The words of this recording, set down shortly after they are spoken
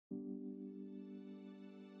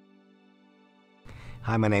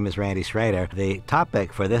Hi, my name is Randy Schrader. The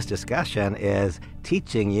topic for this discussion is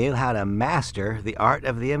teaching you how to master the art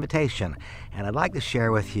of the invitation. And I'd like to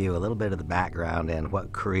share with you a little bit of the background and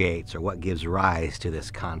what creates or what gives rise to this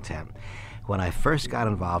content. When I first got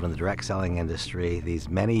involved in the direct selling industry these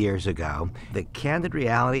many years ago, the candid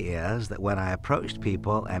reality is that when I approached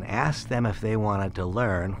people and asked them if they wanted to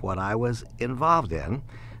learn what I was involved in,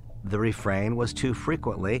 the refrain was too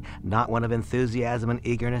frequently not one of enthusiasm and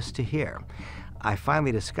eagerness to hear. I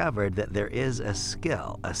finally discovered that there is a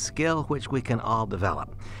skill which we can all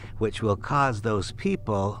develop, which will cause those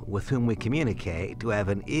people with whom we communicate to have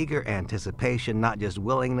an eager anticipation, not just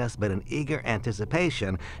willingness, but an eager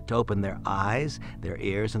anticipation to open their eyes, their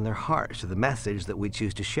ears, and their hearts to the message that we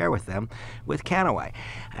choose to share with them with Kannaway.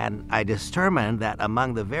 And I determined that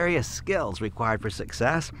among the various skills required for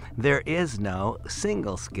success, there is no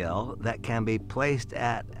single skill that can be placed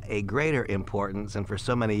at a greater importance. And for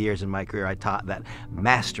so many years in my career, I taught that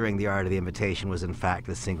mastering the art of the invitation was in fact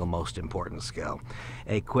the single most important skill.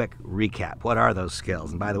 A quick recap. What are those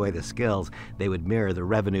skills? And by the way, the skills, they would mirror the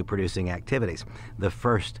revenue-producing activities. The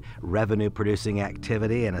first revenue-producing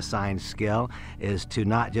activity and assigned skill is to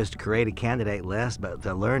not just create a candidate list, but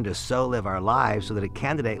to learn to so live our lives so that a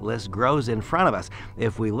candidate list grows in front of us.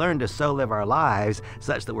 If we learn to so live our lives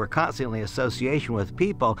such that we're constantly in association with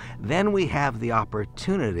people, then we have the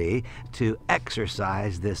opportunity to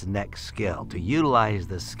exercise this next skill, to utilize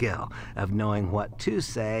the skill of knowing what to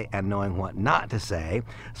say and knowing what not to say,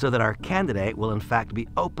 so that our candidate will in fact be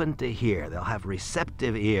open to hear. They'll have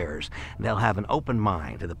receptive ears. They'll have an open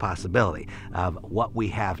mind to the possibility of what we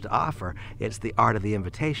have to offer. It's the art of the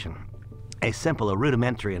invitation. A simple, a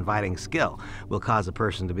rudimentary inviting skill will cause a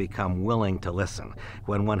person to become willing to listen.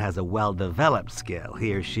 When one has a well-developed skill,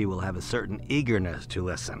 he or she will have a certain eagerness to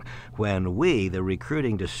listen. When we, the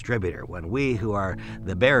recruiting distributor, when we who are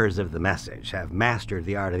the bearers of the message have mastered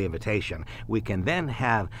the art of the invitation, we can then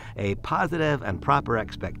have a positive and proper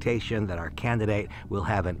expectation that our candidate will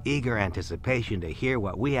have an eager anticipation to hear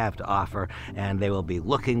what we have to offer, and they will be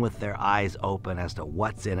looking with their eyes open as to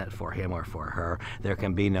what's in it for him or for her. There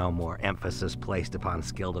can be no more emphasis placed upon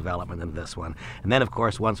skill development than this one. And then, of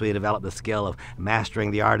course, once we develop the skill of mastering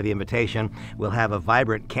the art of the invitation, we'll have a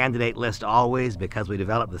vibrant candidate list always, because we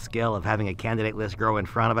develop the skill of having a candidate list grow in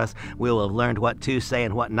front of us. We will have learned what to say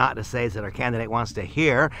and what not to say so that our candidate wants to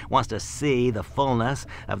hear, wants to see the fullness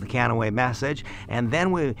of the Kannaway message. And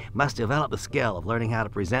then we must develop the skill of learning how to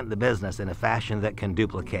present the business in a fashion that can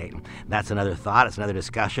duplicate. That's another thought. It's another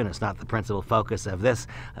discussion. It's not the principal focus of this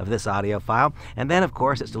audio file. And then, of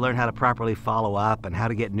course, it's to learn how to properly follow up and how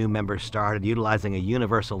to get new members started utilizing a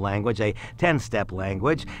universal language, a 10-step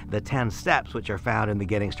language, the 10 steps which are found in the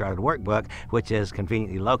Getting Started workbook, which is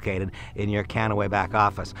conveniently located in your Kannaway back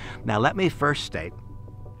office. Now, let me first state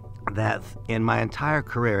that in my entire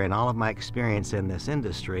career, in all of my experience in this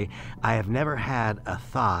industry, I have never had a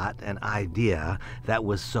thought, an idea that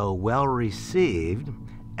was so well received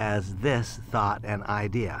as this thought and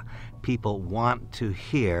idea. People want to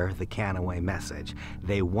hear the Kannaway message.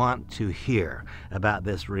 They want to hear about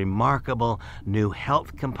this remarkable new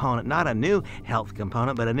health component, not a new health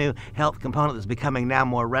component, but a new health component that's becoming now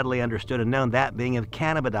more readily understood and known, that being of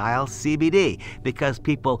cannabidiol CBD, because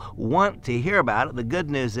people want to hear about it. The good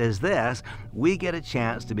news is this: we get a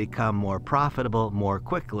chance to become more profitable more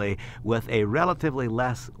quickly with a relatively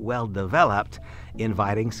less well-developed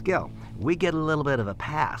inviting skill. We get a little bit of a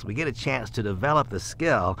pass. We get a chance to develop the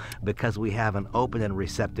skill because we have an open and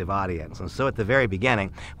receptive audience. And so at the very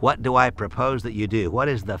beginning, what do I propose that you do? What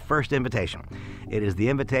is the first invitation? It is the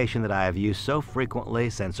invitation that I have used so frequently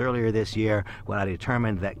since earlier this year, when I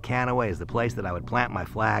determined that Kannaway is the place that I would plant my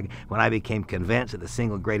flag, when I became convinced that the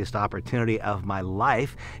single greatest opportunity of my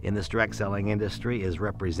life in this direct selling industry is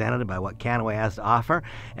represented by what Kannaway has to offer.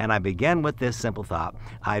 And I began with this simple thought.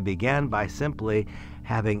 I began by simply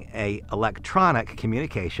having a electronic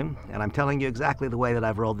communication, and I'm telling you exactly the way that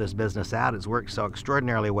I've rolled this business out. It's worked so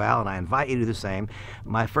extraordinarily well, and I invite you to do the same.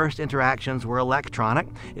 My first interactions were electronic.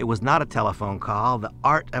 It was not a telephone call. The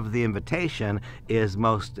art of the invitation is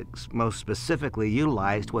most specifically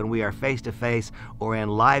utilized when we are face-to-face or in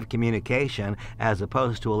live communication as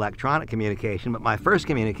opposed to electronic communication. But my first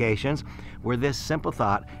communications were this simple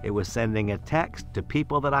thought. It was sending a text to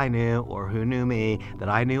people that I knew or who knew me, that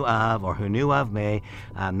I knew of or who knew of me.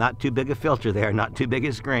 Not too big a filter there, not too big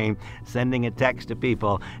a screen. Sending a text to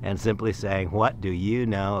people and simply saying, what do you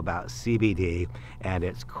know about CBD and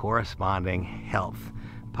its corresponding health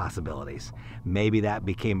possibilities? Maybe that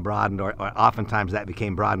became broadened, or oftentimes that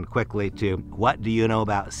became broadened quickly to, what do you know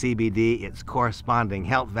about CBD, its corresponding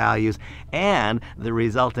health values, and the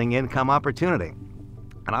resulting income opportunity?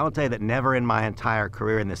 And I will tell you that never in my entire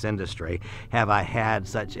career in this industry have I had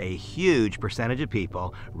such a huge percentage of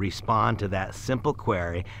people respond to that simple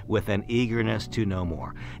query with an eagerness to know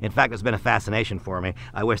more. In fact, it's been a fascination for me.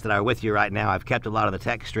 I wish that I were with you right now. I've kept a lot of the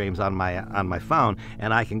text streams on my phone,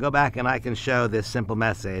 and I can go back and I can show this simple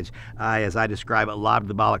message as I describe it, lobbed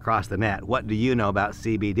the ball across the net. What do you know about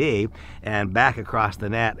CBD? And back across the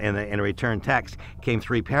net in a return text came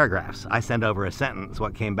 3 paragraphs. I send over a sentence.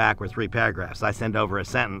 What came back were 3 paragraphs. I send over a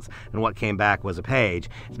sentence, and what came back was a page.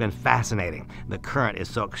 It's been fascinating. The current is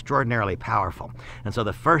so extraordinarily powerful. And so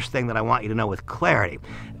the first thing that I want you to know with clarity,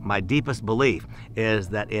 my deepest belief is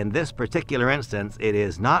that in this particular instance, it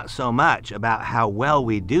is not so much about how well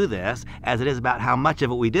we do this as it is about how much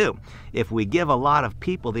of it we do. If we give a lot of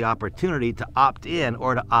people the opportunity to opt in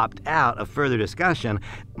or to opt out of further discussion,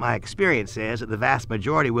 my experience is that the vast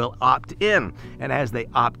majority will opt in. And as they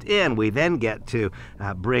opt in, we then get to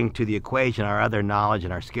bring to the equation our other knowledge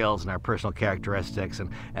and our skills and our personal characteristics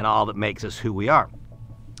and all that makes us who we are.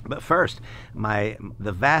 But first,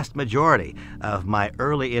 the vast majority of my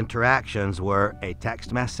early interactions were a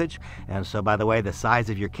text message. And so, by the way, the size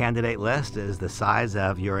of your candidate list is the size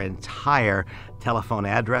of your entire telephone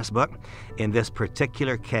address book. In this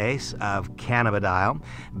particular case of cannabidiol,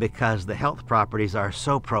 because the health properties are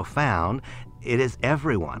so profound, it is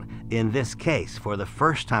everyone. In this case, for the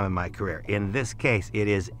first time in my career, in this case, it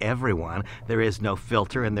is everyone. There is no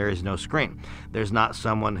filter and there is no screen. There's not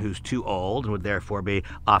someone who's too old and would therefore be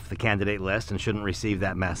off the candidate list and shouldn't receive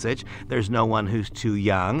that message. There's no one who's too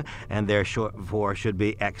young and therefore should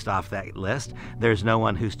be X'd off that list. There's no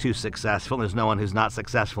one who's too successful. There's no one who's not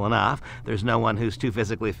successful enough. There's no one who's too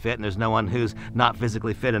physically fit, and there's no one who's not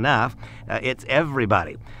physically fit enough. It's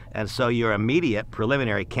everybody. And so your immediate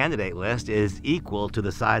preliminary candidate list is equal to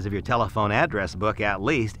the size of your telephone address book, at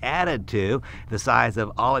least, added to the size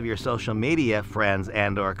of all of your social media friends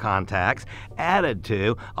and or contacts, added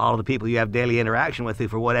to all of the people you have daily interaction with who,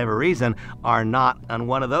 for whatever reason, are not on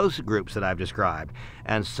one of those groups that I've described.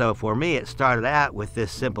 And so for me, it started out with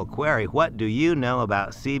this simple query: what do you know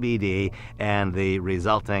about CBD and the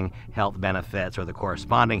resulting health benefits or the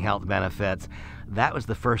corresponding health benefits? That was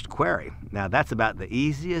the first query. Now, that's about the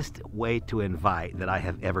easiest way to invite that I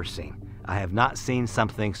have ever seen. I have not seen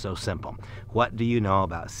something so simple. What do you know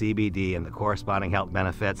about CBD and the corresponding health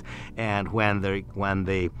benefits? And when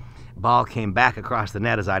the ball came back across the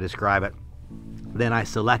net, as I describe it, then I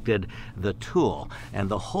selected the tool. And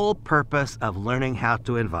the whole purpose of learning how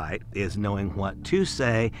to invite is knowing what to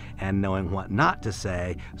say and knowing what not to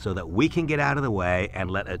say so that we can get out of the way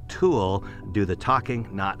and let a tool do the talking,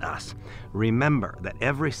 not us. Remember that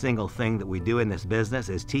every single thing that we do in this business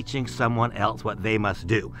is teaching someone else what they must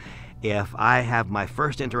do. If I have my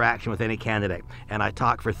first interaction with any candidate and I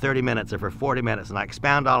talk for 30 minutes or for 40 minutes and I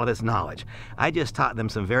expound all of this knowledge, I just taught them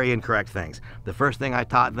some very incorrect things. The first thing I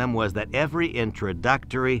taught them was that every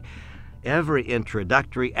introductory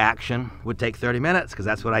action would take 30 minutes, because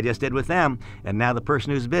that's what I just did with them. And now the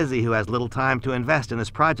person who's busy, who has little time to invest in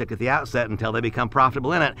this project at the outset until they become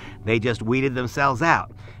profitable in it, they just weeded themselves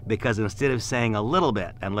out. Because instead of saying a little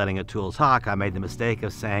bit and letting a tool talk, I made the mistake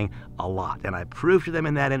of saying a lot. And I proved to them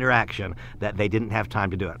in that interaction that they didn't have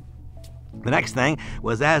time to do it. The next thing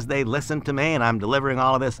was, as they listened to me and I'm delivering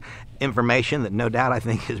all of this information that no doubt I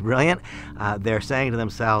think is brilliant, they're saying to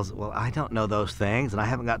themselves, well, I don't know those things and I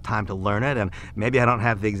haven't got time to learn it, and maybe I don't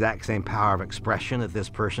have the exact same power of expression that this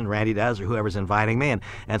person, Randy, does, or whoever's inviting me.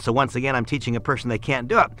 And so once again, I'm teaching a person they can't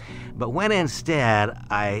do it. But when instead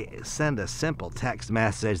I send a simple text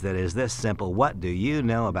message that is this simple: what do you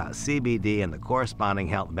know about CBD and the corresponding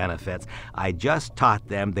health benefits? I just taught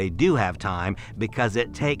them they do have time, because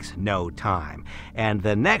it takes no time. And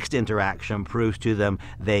the next interaction proves to them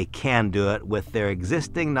they can do it with their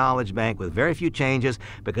existing knowledge bank with very few changes,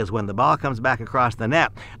 because when the ball comes back across the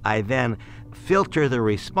net, I then filter the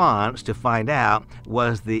response to find out,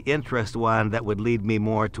 was the interest one that would lead me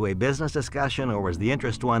more to a business discussion, or was the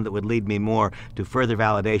interest one that would lead me more to further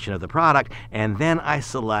validation of the product? And then I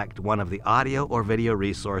select one of the audio or video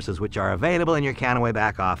resources which are available in your Kannaway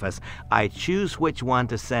back office. I choose which one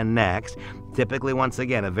to send next. Typically, once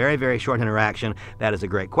again, a very, very short interaction. That is a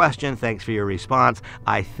great question. Thanks for your response.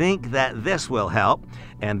 I think that this will help.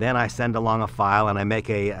 And then I send along a file and I make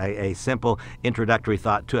a simple introductory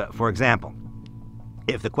thought to it. For example,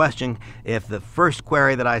 If the first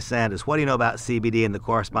query that I send is, what do you know about CBD and the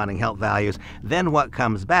corresponding health values, then what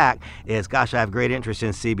comes back is, gosh, I have great interest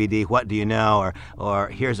in CBD, what do you know? Or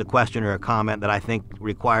here's a question or a comment that I think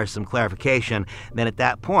requires some clarification. Then at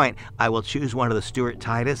that point, I will choose one of the Stuart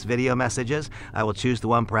Titus video messages. I will choose the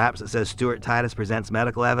one perhaps that says Stuart Titus presents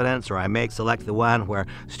medical evidence, or I may select the one where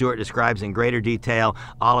Stuart describes in greater detail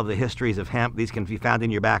all of the histories of hemp. These can be found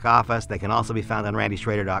in your back office. They can also be found on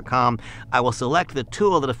randyschrader.com. I will select the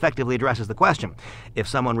tool that effectively addresses the question. If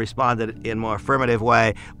someone responded in a more affirmative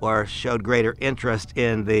way or showed greater interest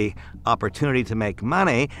in the opportunity to make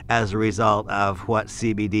money as a result of what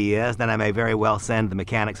CBD is, then I may very well send the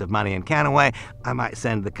Mechanics of Money in Kannaway. I might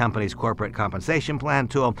send the company's corporate compensation plan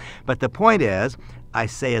tool. But the point is, I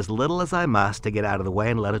say as little as I must to get out of the way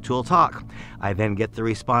and let a tool talk. I then get the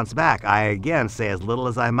response back. I again say as little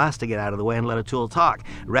as I must to get out of the way and let a tool talk,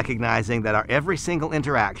 recognizing that our every single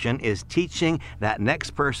interaction is teaching that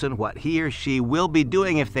next person what he or she will be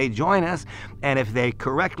doing if they join us, and if they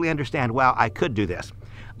correctly understand, wow, I could do this.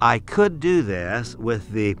 I could do this with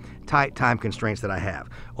the tight time constraints that I have.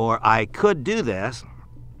 Or I could do this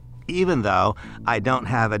even though I don't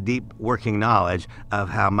have a deep working knowledge of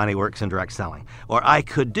how money works in direct selling. Or I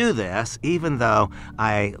could do this even though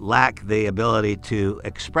I lack the ability to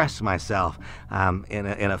express myself in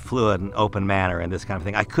a fluid and open manner and this kind of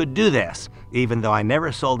thing. I could do this even though I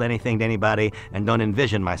never sold anything to anybody and don't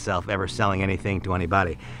envision myself ever selling anything to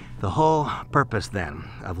anybody. The whole purpose then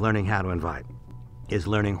of learning how to invite is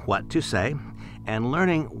learning what to say and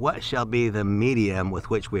learning what shall be the medium with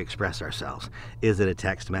which we express ourselves. Is it a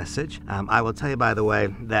text message? I will tell you, by the way,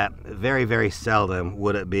 that very, very seldom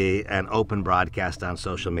would it be an open broadcast on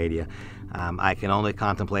social media. I can only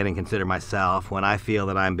contemplate and consider myself when I feel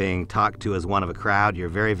that I'm being talked to as one of a crowd. You're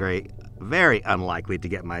very, very unlikely to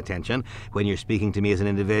get my attention. When you're speaking to me as an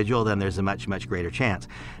individual, then there's a much, much greater chance.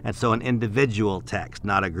 And so an individual text,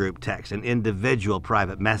 not a group text, an individual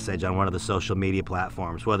private message on one of the social media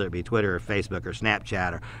platforms, whether it be Twitter or Facebook or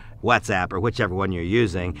Snapchat or WhatsApp or whichever one you're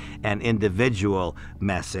using, an individual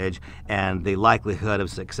message, and the likelihood of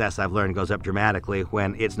success, I've learned, goes up dramatically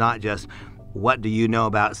when it's not just what do you know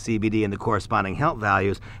about CBD and the corresponding health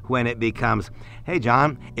values, when it becomes, hey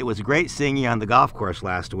John, it was great seeing you on the golf course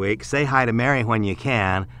last week. Say hi to Mary when you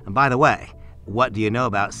can. And by the way, what do you know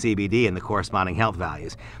about CBD and the corresponding health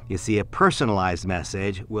values? You see, a personalized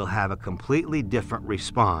message will have a completely different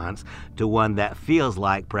response to one that feels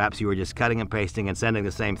like perhaps you were just cutting and pasting and sending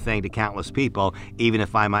the same thing to countless people, even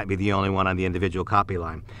if I might be the only one on the individual copy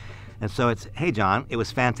line. And so it's, hey John, it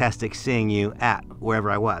was fantastic seeing you at wherever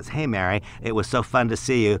I was. Hey Mary, it was so fun to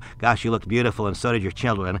see you. Gosh, you looked beautiful and so did your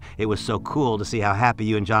children. It was so cool to see how happy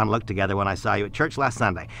you and John looked together when I saw you at church last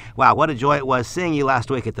Sunday. Wow, what a joy it was seeing you last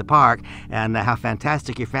week at the park, and how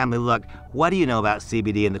fantastic your family looked. What do you know about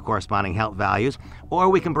CBD and the corresponding health values? Or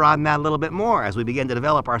we can broaden that a little bit more as we begin to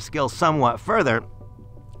develop our skills somewhat further.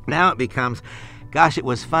 Now it becomes, gosh, it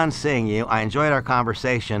was fun seeing you. I enjoyed our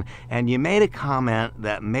conversation, and you made a comment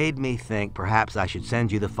that made me think perhaps I should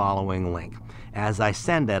send you the following link. As I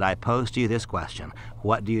send it, I pose to you this question: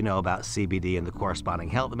 what do you know about CBD and the corresponding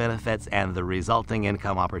health benefits and the resulting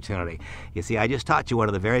income opportunity? You see, I just taught you one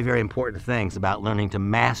of the very, very important things about learning to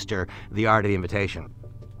master the art of the invitation.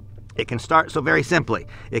 It can start so very simply.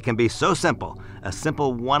 It can be so simple, a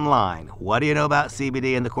simple one line. What do you know about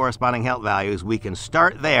CBD and the corresponding health values? We can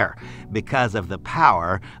start there because of the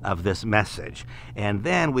power of this message. And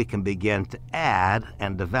then we can begin to add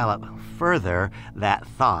and develop further that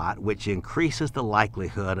thought, which increases the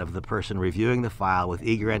likelihood of the person reviewing the file with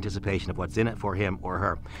eager anticipation of what's in it for him or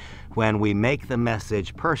her. When we make the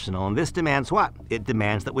message personal, and this demands what? It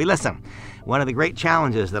demands that we listen. One of the great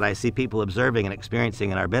challenges that I see people observing and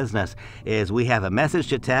experiencing in our business is we have a message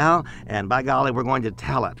to tell, and by golly, we're going to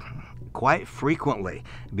tell it. Quite frequently,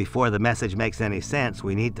 before the message makes any sense,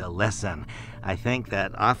 we need to listen. I think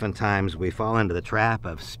that oftentimes we fall into the trap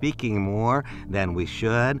of speaking more than we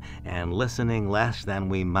should and listening less than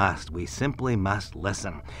we must. We simply must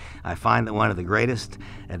listen. I find that one of the greatest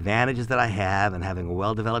advantages that I have in having a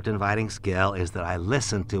well-developed inviting skill is that I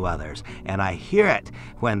listen to others, and I hear it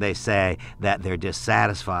when they say that they're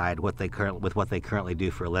dissatisfied with what they currently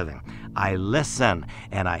do for a living. I listen,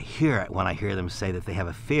 and I hear it when I hear them say that they have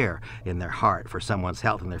a fear in their heart for someone's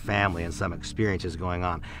health and their family and some experiences going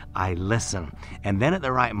on. I listen. And then at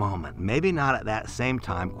the right moment, maybe not at that same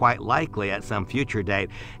time, quite likely at some future date,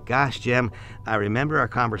 gosh, Jim, I remember our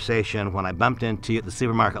conversation when I bumped into you at the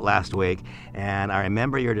supermarket last week, and I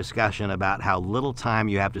remember your discussion about how little time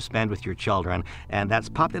you have to spend with your children, and that's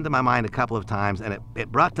popped into my mind a couple of times, and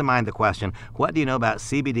it brought to mind the question, what do you know about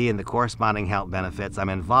CBD and the corresponding health benefits? I'm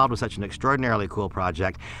involved with such an extraordinarily cool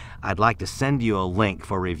project. I'd like to send you a link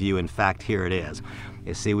for review. In fact, here it is.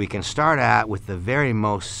 You see, we can start out with the very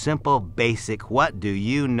most simple, basic, what do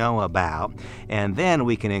you know about? And then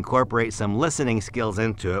we can incorporate some listening skills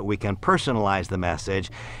into it. We can personalize the message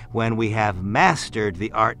when we have mastered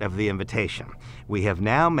the art of the invitation. We have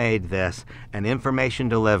now made this an information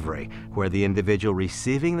delivery where the individual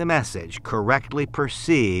receiving the message correctly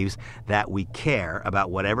perceives that we care about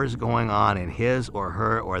whatever's going on in his or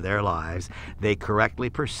her or their lives. They correctly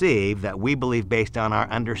perceive that we believe, based on our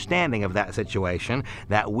understanding of that situation,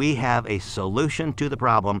 that we have a solution to the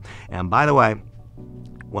problem. And by the way,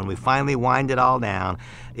 when we finally wind it all down,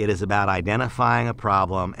 it is about identifying a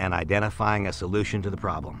problem and identifying a solution to the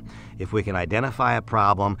problem. If we can identify a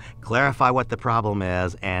problem, clarify what the problem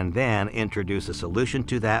is, and then introduce a solution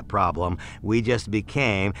to that problem, we just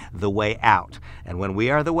became the way out. And when we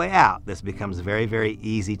are the way out, this becomes a very, very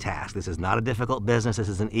easy task. This is not a difficult business. This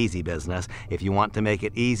is an easy business. If you want to make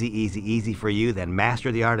it easy for you, then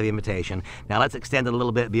master the art of the invitation. Now let's extend it a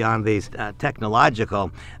little bit beyond these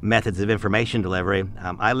technological methods of information delivery.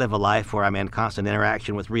 I live a life where I'm in constant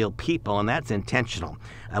interaction with real people, and that's intentional.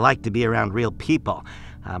 I like to be around real people.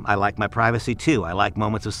 I like my privacy too. I like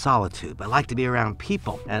moments of solitude. But I like to be around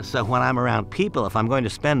people. And so when I'm around people, if I'm going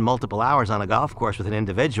to spend multiple hours on a golf course with an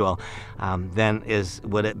individual, then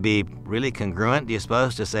would it be really congruent, do you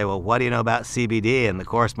suppose, to say, well, what do you know about CBD and the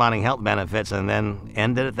corresponding health benefits, and then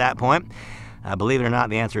end it at that point? Believe it or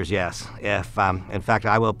not, the answer is yes. In fact,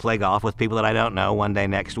 I will play golf with people that I don't know one day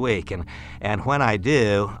next week. And when I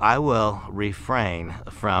do, I will refrain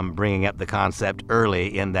from bringing up the concept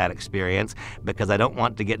early in that experience because I don't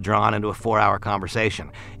want to get drawn into a 4-hour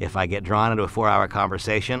conversation. If I get drawn into a 4-hour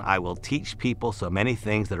conversation, I will teach people so many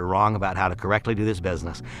things that are wrong about how to correctly do this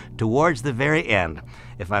business. Towards the very end,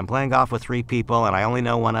 if I'm playing golf with 3 people and I only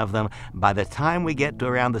know one of them, by the time we get to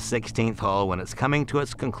around the 16th hole, when it's coming to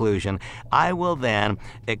its conclusion, I will then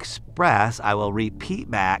I will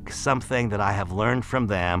repeat back something that I have learned from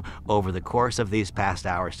them over the course of these past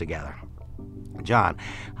hours together. John,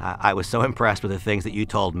 I was so impressed with the things that you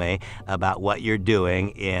told me about what you're doing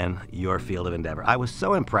in your field of endeavor. I was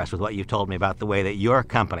so impressed with what you told me about the way that your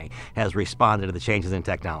company has responded to the changes in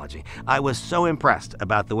technology. I was so impressed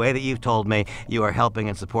about the way that you've told me you are helping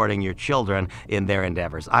and supporting your children in their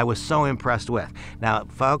endeavors. I was so impressed with. Now,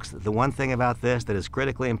 folks, the one thing about this that is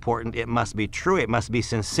critically important, it must be true, it must be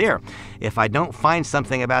sincere. If I don't find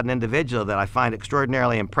something about an individual that I find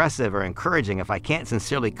extraordinarily impressive or encouraging, if I can't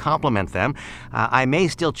sincerely compliment them, I may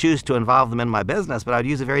still choose to involve them in my business, but I would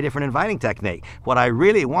use a very different inviting technique. What I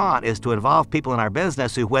really want is to involve people in our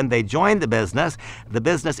business who, when they join the business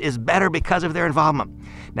is better because of their involvement.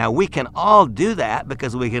 Now, we can all do that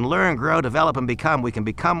because we can learn, grow, develop, and become. We can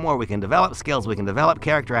become more. We can develop skills. We can develop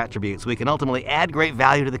character attributes. We can ultimately add great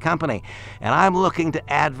value to the company. And I'm looking to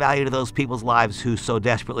add value to those people's lives who so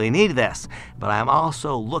desperately need this. But I'm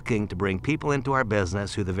also looking to bring people into our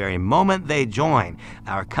business who, the very moment they join,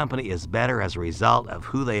 our company is better as a result of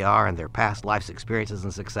who they are and their past life's experiences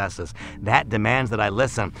and successes. That demands that I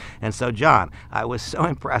listen. And so, John, I was so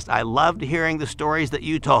impressed. I loved hearing the stories that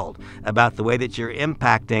you told about the way that you're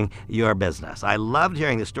impacting your business. I loved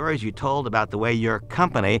hearing the stories you told about the way your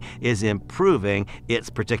company is improving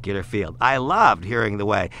its particular field. I loved hearing the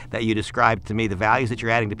way that you described to me the values that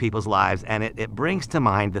you're adding to people's lives, and it brings to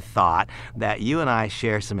mind the thought that you and I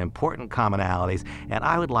share some important commonalities, and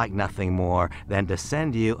I would like nothing more than to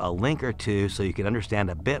send you a link or two so you can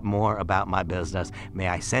understand a bit more about my business. May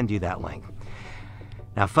I send you that link?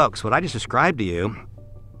 Now, folks, what I just described to you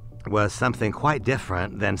was something quite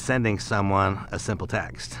different than sending someone a simple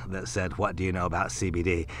text that said, what do you know about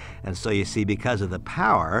CBD? And so you see, because of the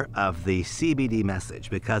power of the CBD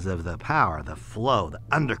message, because of the power, the flow, the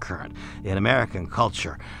undercurrent in American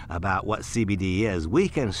culture about what CBD is, we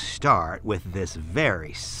can start with this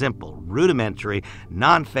very simple, rudimentary,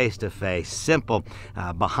 non-face-to-face, simple,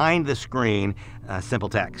 behind-the-screen, simple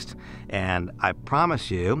text. And I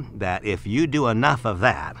promise you that if you do enough of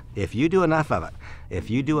that, if you do enough of it, If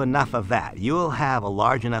you do enough of that, you will have a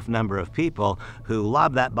large enough number of people who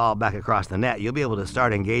lob that ball back across the net. You'll be able to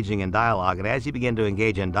start engaging in dialogue, and as you begin to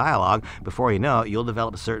engage in dialogue, before you know it, you'll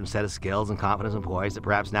develop a certain set of skills and confidence and poise that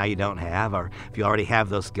perhaps now you don't have, or if you already have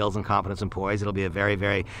those skills and confidence and poise, it'll be a very,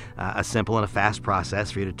 very a simple and a fast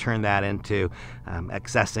process for you to turn that into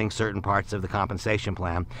accessing certain parts of the compensation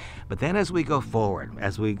plan. But then as we go forward,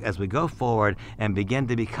 as we go forward and begin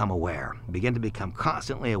to become aware, begin to become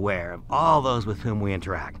constantly aware of all those with whom we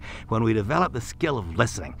interact, when we develop the skill of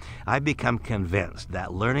listening, I've become convinced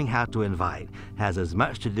that learning how to invite has as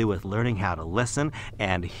much to do with learning how to listen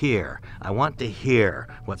and hear. I want to hear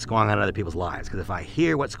what's going on in other people's lives, because if I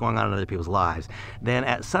hear what's going on in other people's lives, then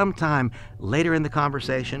at some time later in the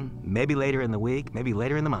conversation, maybe later in the week, maybe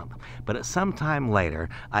later in the month, but at some time later,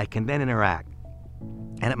 I can then interact.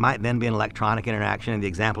 And it might then be an electronic interaction. In the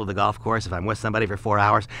example of the golf course, if I'm with somebody for 4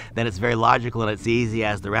 hours, then it's very logical and it's easy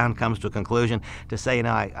as the round comes to a conclusion to say,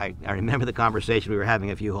 I remember the conversation we were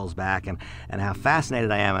having a few holes back, and how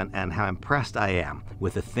fascinated I am and how impressed I am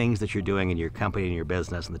with the things that you're doing in your company and your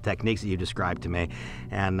business and the techniques that you described to me.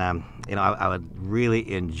 And I would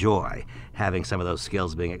really enjoy having some of those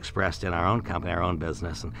skills being expressed in our own company, our own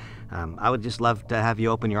business. And I would just love to have you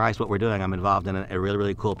open your eyes to what we're doing. I'm involved in a really,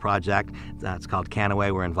 really cool project. It's called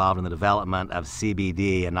Kannaway. We're involved in the development of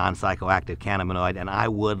CBD, a non-psychoactive cannabinoid, and I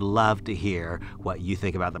would love to hear what you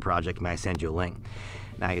think about the project. May I send you a link?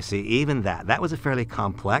 Now, you see, even that was a fairly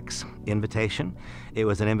complex invitation. It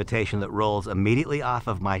was an invitation that rolls immediately off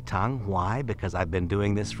of my tongue. Why? Because I've been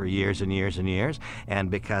doing this for years and years and years, and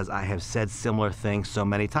because I have said similar things so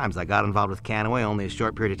many times. I got involved with Kannaway only a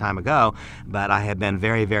short period of time ago, but I have been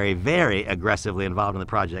very, very, very aggressively involved in the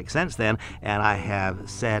project since then, and I have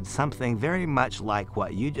said something very much like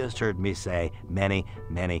what you just heard me say many,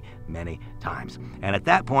 many, many times. And at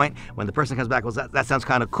that point, when the person comes back, well, that sounds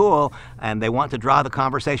kind of cool, and they want to draw the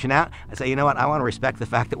conversation out, I say, you know what, I want to respect the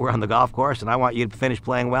fact that we're on the golf course, and I want you to finish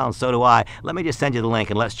playing well, and so do I. Let me just send you the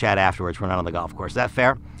link, and let's chat afterwards. We're not on the golf course. Is that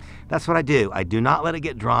fair? That's what I do. I do not let it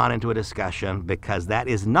get drawn into a discussion, because that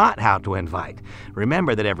is not how to invite.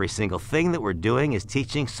 Remember that every single thing that we're doing is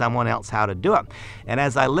teaching someone else how to do it. And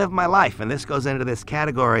as I live my life, and this goes into this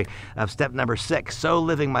category of step number 6, so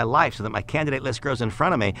living my life so that my candidate list grows in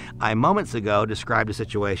front of me, I moments ago described a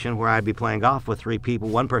situation where I'd be playing golf with 3 people,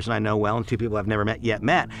 1 person I know well and 2 people I've never yet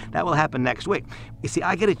met. That will happen next week. You see,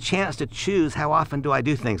 I get a chance to choose how often do I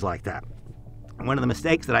do things like that. One of the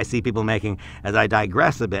mistakes that I see people making, as I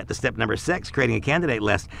digress a bit to step number 6, creating a candidate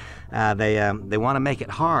list, they want to make it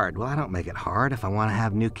hard. Well, I don't make it hard. If I want to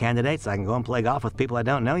have new candidates, I can go and play golf with people I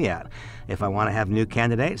don't know yet. If I want to have new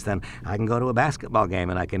candidates, then I can go to a basketball game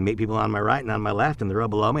and I can meet people on my right and on my left, and the row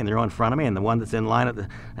below me and the row in front of me and the one that's in line at the.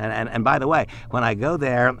 And by the way, when I go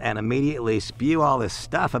there and immediately spew all this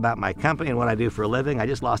stuff about my company and what I do for a living, I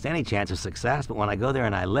just lost any chance of success. But when I go there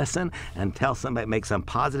and I listen and tell somebody, make some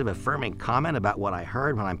positive, affirming comment about what I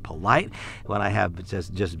heard, when I'm polite, when I have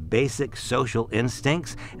just basic social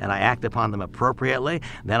instincts and I act upon them appropriately,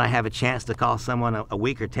 then I have a chance to call someone a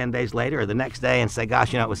week or 10 days later or the next day and say,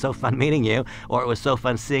 gosh, it was so fun meeting you, or it was so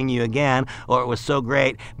fun seeing you again, or it was so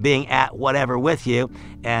great being at whatever with you.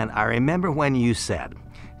 And I remember when you said,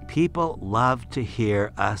 people love to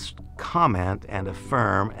hear us comment and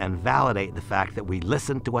affirm and validate the fact that we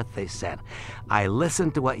listened to what they said. I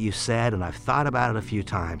listened to what you said, and I've thought about it a few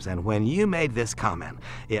times, and when you made this comment,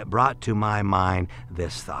 it brought to my mind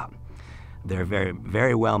this thought. There very,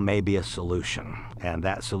 very well may be a solution, and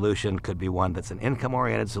that solution could be one that's an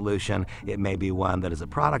income-oriented solution. It may be one that is a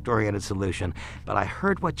product-oriented solution, but I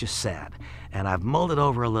heard what you said, and I've mulled it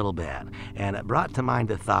over a little bit, and it brought to mind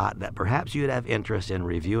the thought that perhaps you'd have interest in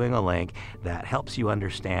reviewing a link that helps you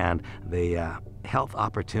understand the health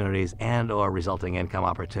opportunities and or resulting income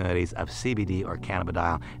opportunities of CBD or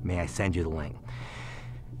cannabidiol. May I send you the link?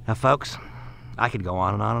 Now, folks, I could go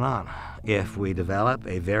on and on and on. If we develop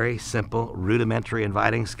a very simple, rudimentary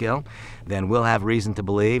inviting skill, then we'll have reason to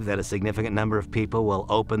believe that a significant number of people will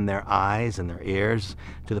open their eyes and their ears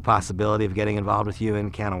to the possibility of getting involved with you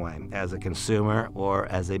in Kannaway as a consumer or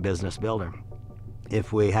as a business builder.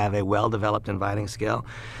 If we have a well-developed inviting skill,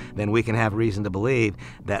 then we can have reason to believe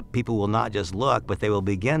that people will not just look, but they will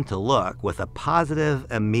begin to look with a positive,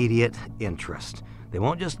 immediate interest. They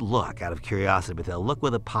won't just look out of curiosity, but they'll look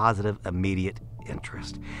with a positive, immediate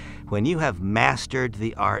interest. When you have mastered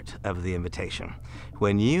the art of the invitation,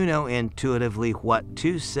 when you know intuitively what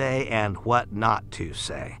to say and what not to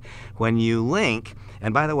say, when you link,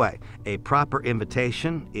 and by the way, a proper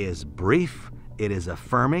invitation is brief, It is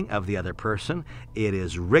affirming of the other person. It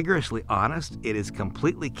is rigorously honest. It is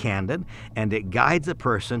completely candid, and it guides a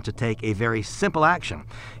person to take a very simple action.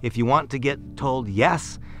 If you want to get told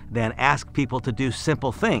yes, then ask people to do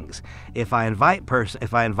simple things. If I invite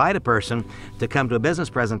a person to come to a business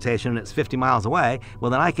presentation and it's 50 miles away, well,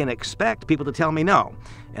 then I can expect people to tell me no.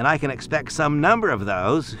 And I can expect some number of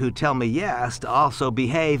those who tell me yes to also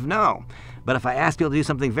behave no. But if I ask people to do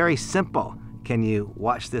something very simple, can you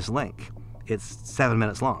watch this link? It's 7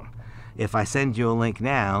 minutes long. If I send you a link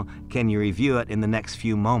now, can you review it in the next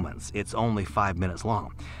few moments? It's only 5 minutes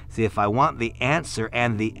long. See, if I want the answer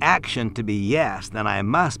and the action to be yes, then I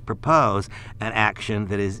must propose an action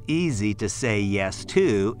that is easy to say yes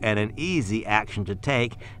to and an easy action to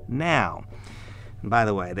take now. And by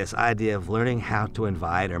the way, this idea of learning how to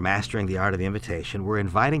invite or mastering the art of the invitation, we're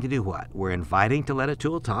inviting to do what? We're inviting to let a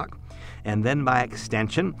tool talk. And then by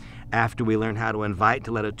extension, after we learn how to invite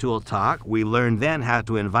to let a tool talk, we learn then how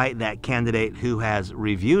to invite that candidate who has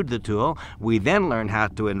reviewed the tool. We then learn how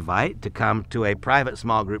to invite to come to a private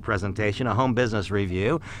small group presentation, a home business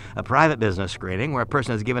review, a private business screening, where a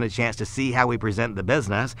person is given a chance to see how we present the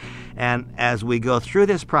business. And as we go through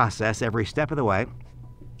this process, every step of the way,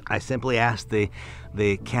 I simply ask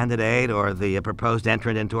the candidate or the proposed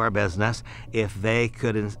entrant into our business if they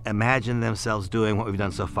could imagine themselves doing what we've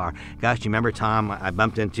done so far. Gosh, do you remember, Tom, I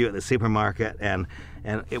bumped into you at the supermarket, and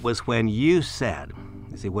it was when you said,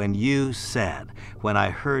 when I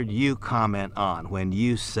heard you comment on, when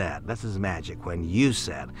you said, this is magic, when you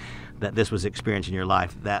said that this was experience in your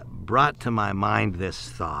life, that brought to my mind this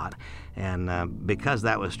thought. And because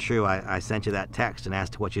that was true, I sent you that text and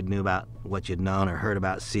asked what you'd known or heard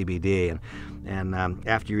about CBD. And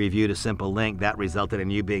after you reviewed a simple link, that resulted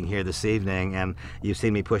in you being here this evening, and you've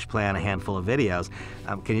seen me push play on a handful of videos.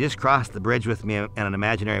 Can you just cross the bridge with me in an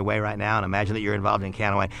imaginary way right now and imagine that you're involved in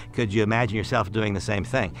Kannaway? Could you imagine yourself doing the same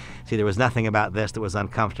thing? See, there was nothing about this that was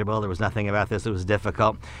uncomfortable. There was nothing about this that was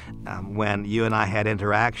difficult. When you and I had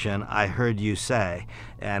interaction, I heard you say,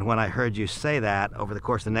 and when I heard you say that, over the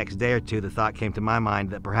course of the next day or two, the thought came to my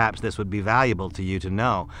mind that perhaps this would be valuable to you to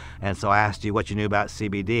know. And so I asked you what you knew about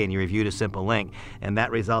CBD, and you reviewed a simple link. And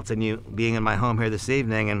that results in you being in my home here this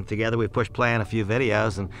evening, and together we've pushed play on a few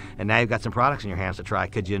videos, and now you've got some products in your hands to try.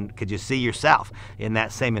 Could you see yourself in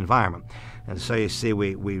that same environment? And so you see,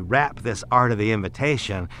 we wrap this art of the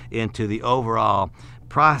invitation into the overall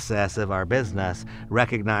process of our business,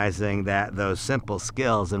 recognizing that those simple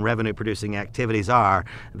skills and revenue-producing activities are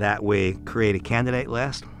that we create a candidate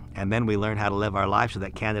list, and then we learn how to live our life so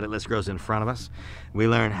that candidate list grows in front of us. We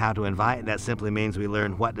learn how to invite. That simply means we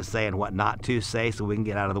learn what to say and what not to say so we can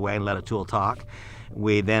get out of the way and let a tool talk.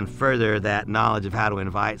 We then further that knowledge of how to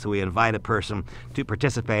invite, so we invite a person to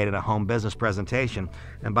participate in a home business presentation.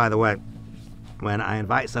 And by the way, when I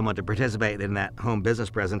invite someone to participate in that home business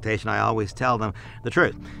presentation, I always tell them the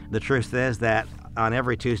truth. The truth is that on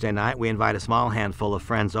every Tuesday night, we invite a small handful of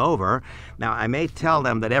friends over. Now, I may tell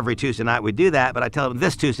them that every Tuesday night we do that, but I tell them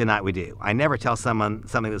this Tuesday night we do. I never tell someone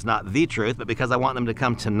something that's not the truth, but because I want them to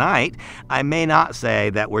come tonight, I may not say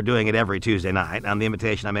that we're doing it every Tuesday night. On the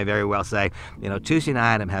invitation, I may very well say, Tuesday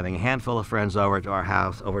night, I'm having a handful of friends over to our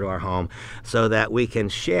house, over to our home, so that we can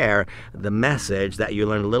share the message that you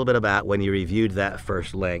learned a little bit about when you reviewed that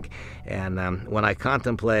first link. And when I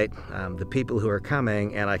contemplate the people who are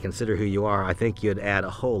coming and I consider who you are, I think you'd add a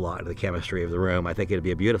whole lot to the chemistry of the room. I think it'd be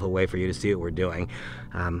a beautiful way for you to see what we're doing.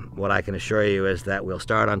 What I can assure you is that we'll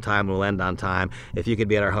start on time, we'll end on time. If you could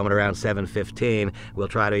be at our home at around 7:15, we'll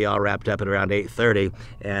try to be all wrapped up at around 8:30,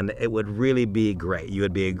 and it would really be great. You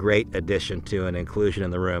would be a great addition to an inclusion in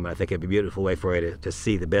the room, and I think it'd be a beautiful way for you to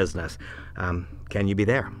see the business. Can you be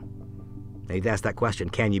there? I need to ask that question,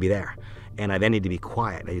 can you be there? And I then need to be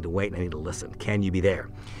quiet. I need to wait and I need to listen. Can you be there?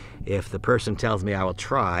 If the person tells me I will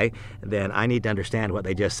try, then I need to understand what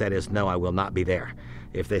they just said is no, I will not be there.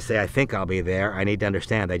 If they say I think I'll be there, I need to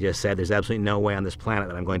understand they just said there's absolutely no way on this planet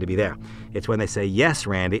that I'm going to be there. It's when they say, yes,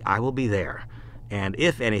 Randy, I will be there. And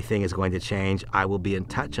if anything is going to change, I will be in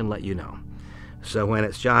touch and let you know. So when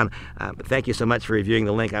it's John, thank you so much for reviewing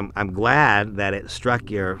the link. I'm glad that it struck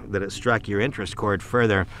your interest chord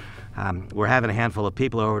further. We're having a handful of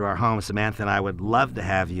people over to our home. Samantha and I would love to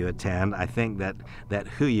have you attend. I think that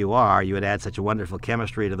who you are, you would add such a wonderful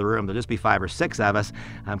chemistry to the room. There'll just be 5 or 6 of us.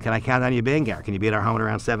 Can I count on you being there? Can you be at our home at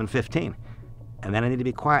around 7:15? And then I need to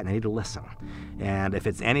be quiet and I need to listen. And if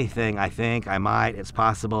it's anything I think, I might, it's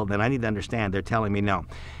possible, then I need to understand they're telling me no.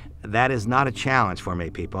 That is not a challenge for me,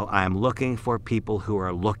 people. I am looking for people who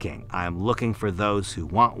are looking. I am looking for those who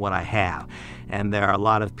want what I have. And there are a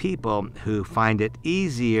lot of people who find it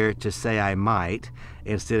easier to say I might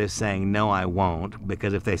instead of saying no, I won't,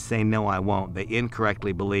 because if they say no, I won't, they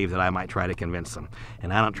incorrectly believe that I might try to convince them.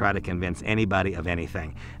 And I don't try to convince anybody of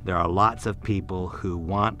anything. There are lots of people who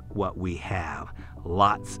want what we have.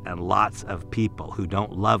 Lots and lots of people who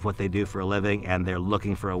don't love what they do for a living and they're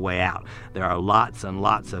looking for a way out. There are lots and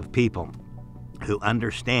lots of people who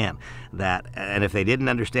understand that, and if they didn't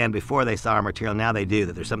understand before they saw our material, now they do,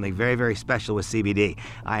 that there's something very, very special with CBD.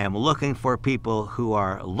 I am looking for people who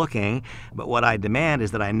are looking, but what I demand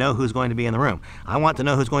is that I know who's going to be in the room. I want to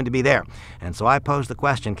know who's going to be there. And so I pose the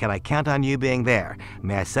question, can I count on you being there?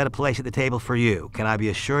 May I set a place at the table for you? Can I be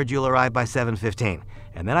assured you'll arrive by 7:15?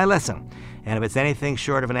 And then I listen. And if it's anything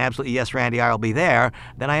short of an absolute yes, Randy, I'll be there,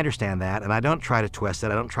 then I understand that, and I don't try to twist it,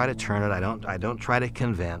 I don't try to turn it, I don't try to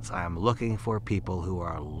convince. I'm looking for people who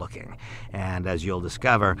are looking. And as you'll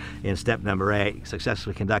discover in step number 8,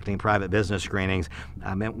 successfully conducting private business screenings,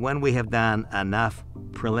 when we have done enough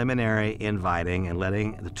preliminary inviting and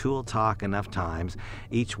letting the tool talk enough times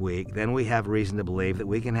each week, then we have reason to believe that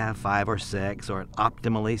we can have 5 or 6 or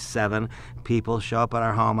optimally 7 people show up at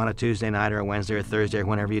our home on a Tuesday night or a Wednesday or Thursday or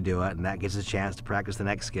whenever you do it, and that gives us a chance to practice the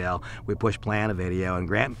next skill. We push play on a video and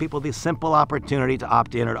grant people the simple opportunity to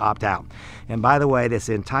opt in or to opt out. And by the way, this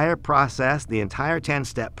entire process, the entire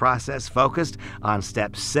 10-step process, focused on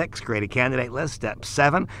step 6, create a candidate list. Step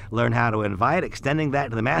 7, learn how to invite, extending that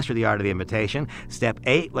to the master of the art of the invitation. Step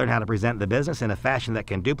 8, learn how to present the business in a fashion that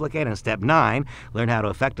can duplicate. And step 9, learn how to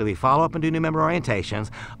effectively follow up and do new member orientations.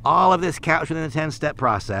 All of this couched within the 10-step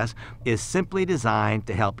process is simply designed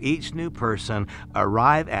to help each new person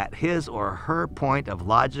arrive at his or her point of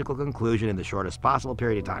logical conclusion in the shortest possible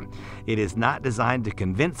period of time. It is not designed to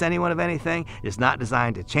convince anyone of anything. It's not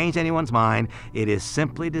designed to change anyone's mind. It is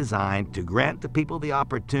simply designed to grant the people the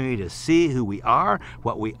opportunity to see who we are,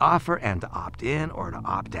 what we offer, and to opt in or to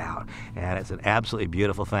opt out. And it's an absolutely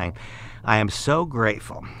beautiful thing. I am so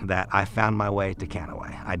grateful that I found my way to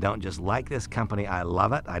Kannaway. I don't just like this company, I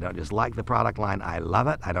love it. I don't just like the product line, I love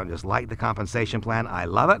it. I don't just like the compensation plan, I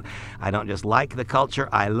love it. I don't just like the culture,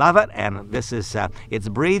 I love it. And this is, it's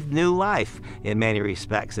breathed new life in many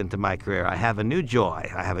respects into my career. I have a new joy.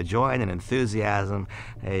 I have a joy and an enthusiasm.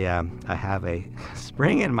 I have a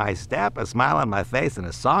spring in my step, a smile on my face, and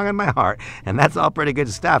a song in my heart. And that's all pretty good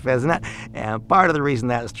stuff, isn't it? And part of the reason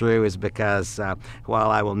that's true is because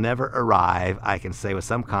while I will never arrive, I can say with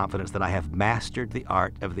some confidence that I have mastered the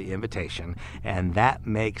art of the invitation, and that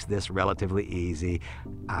makes this relatively easy.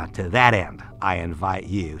 To that end, I invite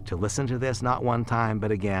you to listen to this not one time,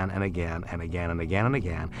 but again and again and again and again and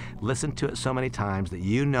again. Listen to it so many times that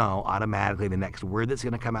you know automatically the next word that's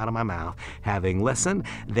going to come out of my mouth. Having listened,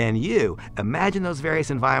 then you imagine those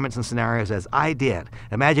various environments and scenarios as I did.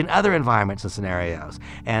 Imagine other environments and scenarios,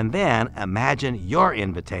 and then imagine your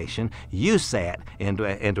invitation. You say it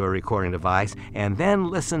into a recording device, and then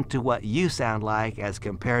listen to what you sound like as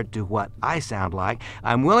compared to what I sound like.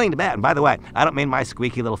 I'm willing to bet, and by the way, I don't mean my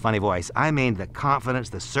squeaky little funny voice. I mean the confidence,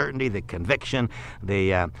 the certainty, the conviction,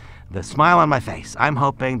 the smile on my face. I'm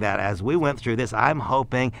hoping that as we went through this, I'm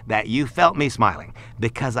hoping that you felt me smiling,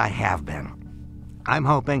 because I have been. I'm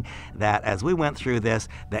hoping that as we went through this,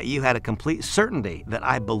 that you had a complete certainty that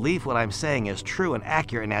I believe what I'm saying is true and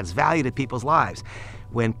accurate and adds value to people's lives.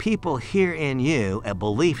 When people hear in you a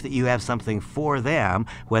belief that you have something for them,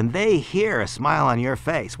 when they hear a smile on your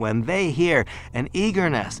face, when they hear an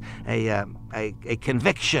eagerness, a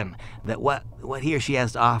conviction that what he or she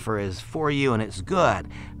has to offer is for you and it's good,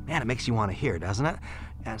 man, it makes you want to hear, doesn't it?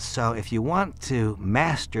 And so if you want to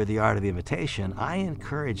master the art of the invitation, I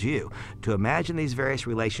encourage you to imagine these various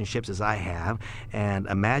relationships as I have, and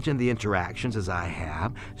imagine the interactions as I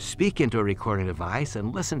have, speak into a recording device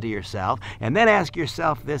and listen to yourself, and then ask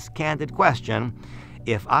yourself this candid question: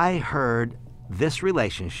 if I heard this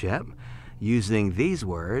relationship using these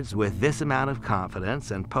words with this amount of confidence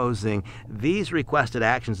and posing these requested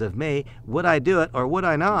actions of me, would I do it or would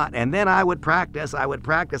I not? And then I would practice, and I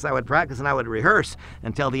would rehearse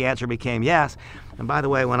until the answer became yes. And by the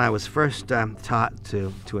way, when I was first taught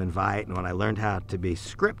to invite, and when I learned how to be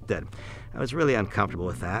scripted, I was really uncomfortable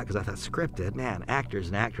with that, because I thought, scripted, man, actors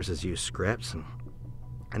and actresses use scripts,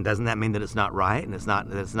 and doesn't that mean that it's not right and it's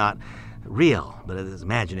not real, but it is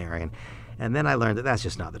imaginary? And then I learned that that's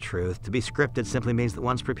just not the truth. To be scripted simply means that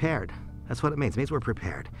one's prepared. That's what it means. It means we're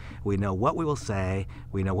prepared. We know what we will say.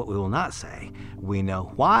 We know what we will not say. We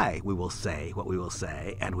know why we will say what we will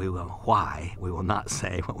say, and we will why we will not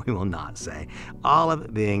say what we will not say. All of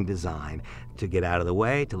it being designed to get out of the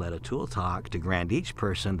way, to let a tool talk, to grant each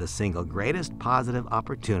person the single greatest positive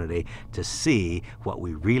opportunity to see what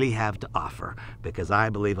we really have to offer. Because I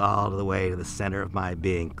believe all the way to the center of my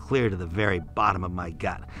being, clear to the very bottom of my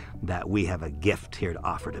gut, that we have a gift here to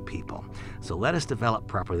offer to people. So let us develop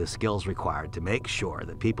properly the skills required to make sure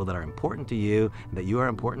that people that are important to you, and that you are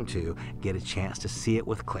important to, get a chance to see it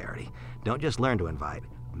with clarity. Don't just learn to invite,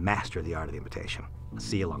 master the art of the invitation.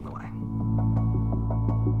 See you along the way.